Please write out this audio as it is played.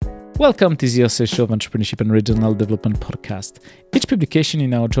Welcome to the Show of Entrepreneurship and Regional Development podcast. Each publication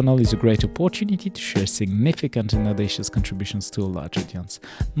in our journal is a great opportunity to share significant and audacious contributions to a large audience.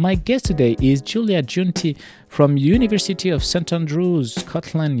 My guest today is Giulia Giunti from University of St Andrews,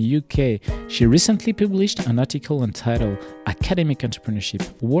 Scotland, UK. She recently published an article entitled Academic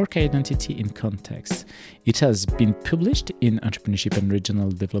Entrepreneurship, Work Identity in Context. It has been published in Entrepreneurship and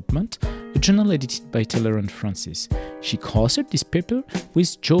Regional Development, a journal edited by Taylor and Francis. She co-authored this paper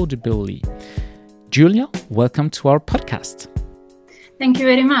with Joe DeBilly. Giulia, welcome to our podcast. Thank you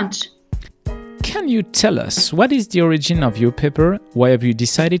very much. Can you tell us what is the origin of your paper? Why have you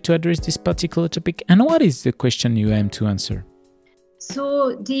decided to address this particular topic? And what is the question you aim to answer?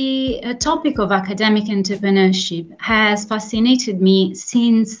 So the topic of academic entrepreneurship has fascinated me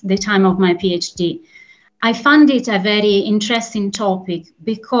since the time of my PhD. I found it a very interesting topic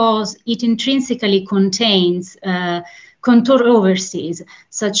because it intrinsically contains controversies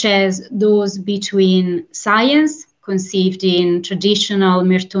such as those between science, conceived in traditional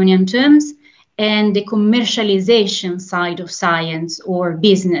Mertonian terms, and the commercialization side of science or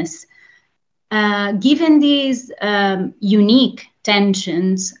business. Given these unique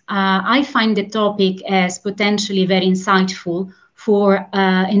tensions, I find the topic as potentially very insightful for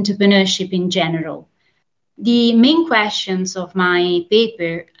entrepreneurship in general. The main questions of my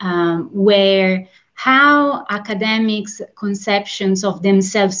paper were how academics' conceptions of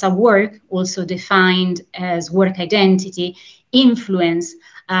themselves at work, also defined as work identity, influence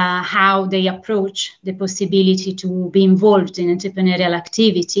how they approach the possibility to be involved in entrepreneurial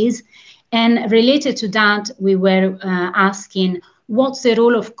activities. And related to that, we were asking, what's the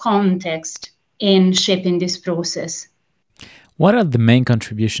role of context in shaping this process? What are the main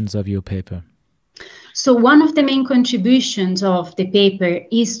contributions of your paper? So one of the main contributions of the paper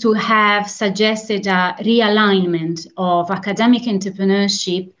is to have suggested a realignment of academic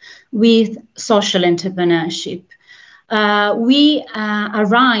entrepreneurship with social entrepreneurship. We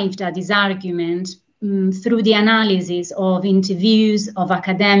arrived at this argument through the analysis of interviews of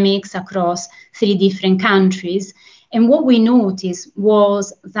academics across 3 different countries. And what we noticed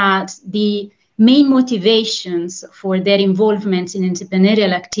was that the main motivations for their involvement in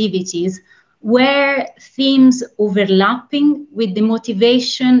entrepreneurial activities were themes overlapping with the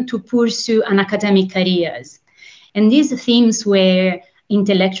motivation to pursue an academic careers. And these themes were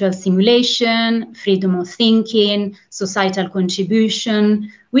intellectual stimulation, freedom of thinking, societal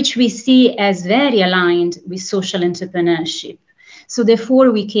contribution, which we see as very aligned with social entrepreneurship. So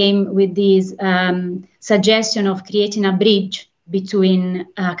therefore, we came with this suggestion of creating a bridge between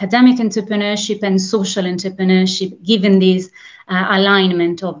academic entrepreneurship and social entrepreneurship, given this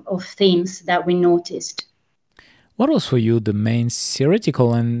alignment of themes that we noticed. What was for you the main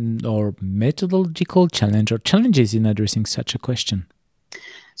theoretical and or methodological challenge or challenges in addressing such a question?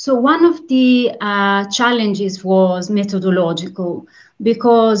 So one of the challenges was methodological,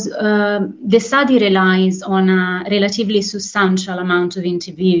 because the study relies on a relatively substantial amount of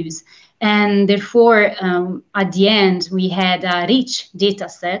interviews. And therefore, at the end, we had a rich data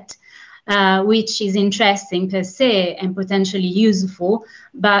set, which is interesting per se and potentially useful,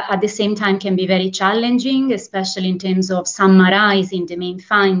 but at the same time can be very challenging, especially in terms of summarizing the main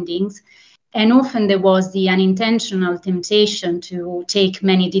findings. And often there was the unintentional temptation to take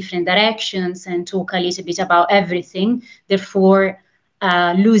many different directions and talk a little bit about everything, therefore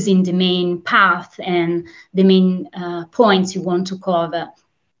losing the main path and the main points you want to cover.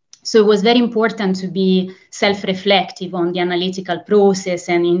 So it was very important to be self-reflective on the analytical process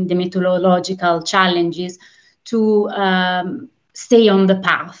and in the methodological challenges to stay on the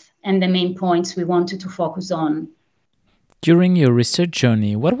path and the main points we wanted to focus on. During your research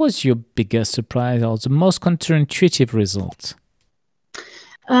journey, what was your biggest surprise or the most counterintuitive result?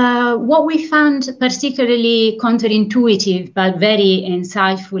 What we found particularly counterintuitive but very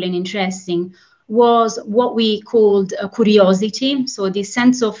insightful and interesting was what we called curiosity. So the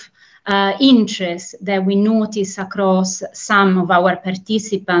sense of interest that we notice across some of our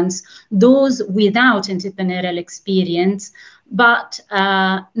participants, those without entrepreneurial experience, but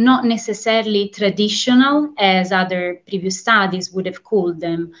not necessarily traditional as other previous studies would have called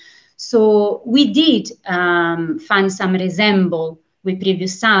them. So we did find some resemble with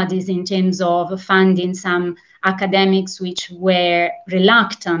previous studies in terms of finding some academics which were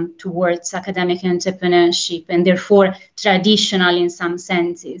reluctant towards academic entrepreneurship and therefore traditional in some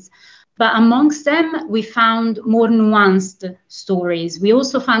senses. But amongst them, we found more nuanced stories. We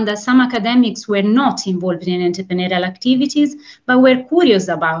also found that some academics were not involved in entrepreneurial activities, but were curious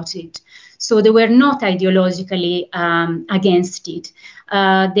about it. So they were not ideologically against it.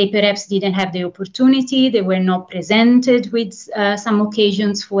 They perhaps didn't have the opportunity, they were not presented with some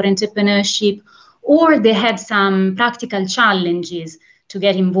occasions for entrepreneurship, or they had some practical challenges to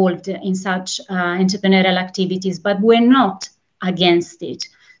get involved in such entrepreneurial activities, but were not against it.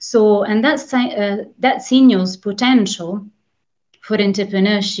 So, and that signals potential for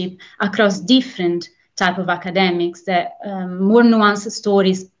entrepreneurship across different type of academics, that more nuanced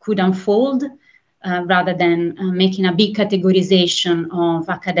stories could unfold rather than making a big categorization of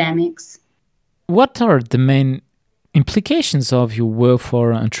academics. What are the main implications of your work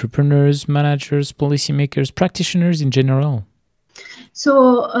for entrepreneurs, managers, policymakers, practitioners in general?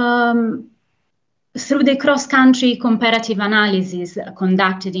 So, through the cross-country comparative analysis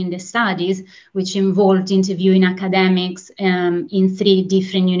conducted in the studies, which involved interviewing academics in 3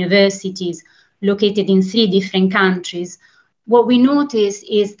 different universities located in 3 different countries, what we notice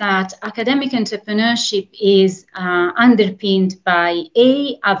is that academic entrepreneurship is underpinned by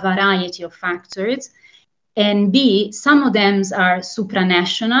a variety of factors, and B, some of them are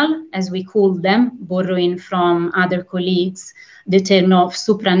supranational, as we call them, borrowing from other colleagues the term of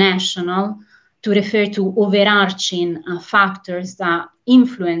supranational, to refer to overarching factors that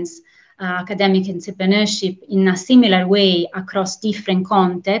influence academic entrepreneurship in a similar way across different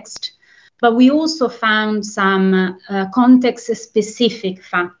contexts. But we also found some context-specific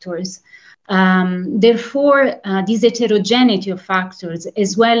factors. Therefore, this heterogeneity of factors,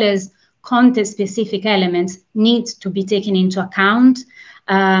 as well as context-specific elements, need to be taken into account.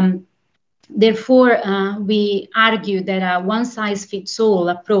 Therefore, we argue that a one-size-fits-all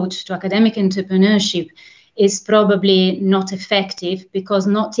approach to academic entrepreneurship is probably not effective because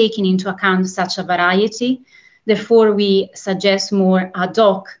not taking into account such a variety. Therefore, we suggest more ad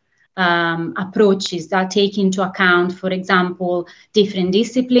hoc approaches that take into account, for example, different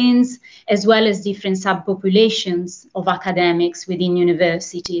disciplines, as well as different subpopulations of academics within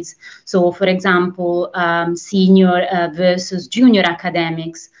universities. So, for example, senior versus junior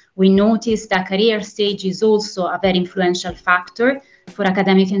academics. We notice that career stage is also a very influential factor for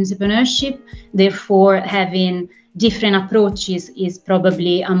academic entrepreneurship. Therefore, having different approaches is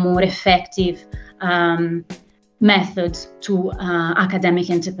probably a more effective method to academic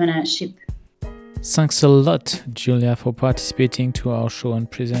entrepreneurship. Thanks a lot, Giulia, for participating to our show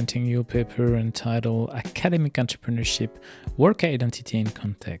and presenting your paper entitled Academic Entrepreneurship, Work Identity and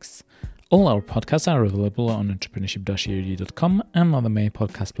Context. All our podcasts are available on entrepreneurship.edu.com and on the main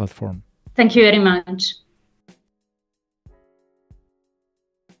podcast platform. Thank you very much.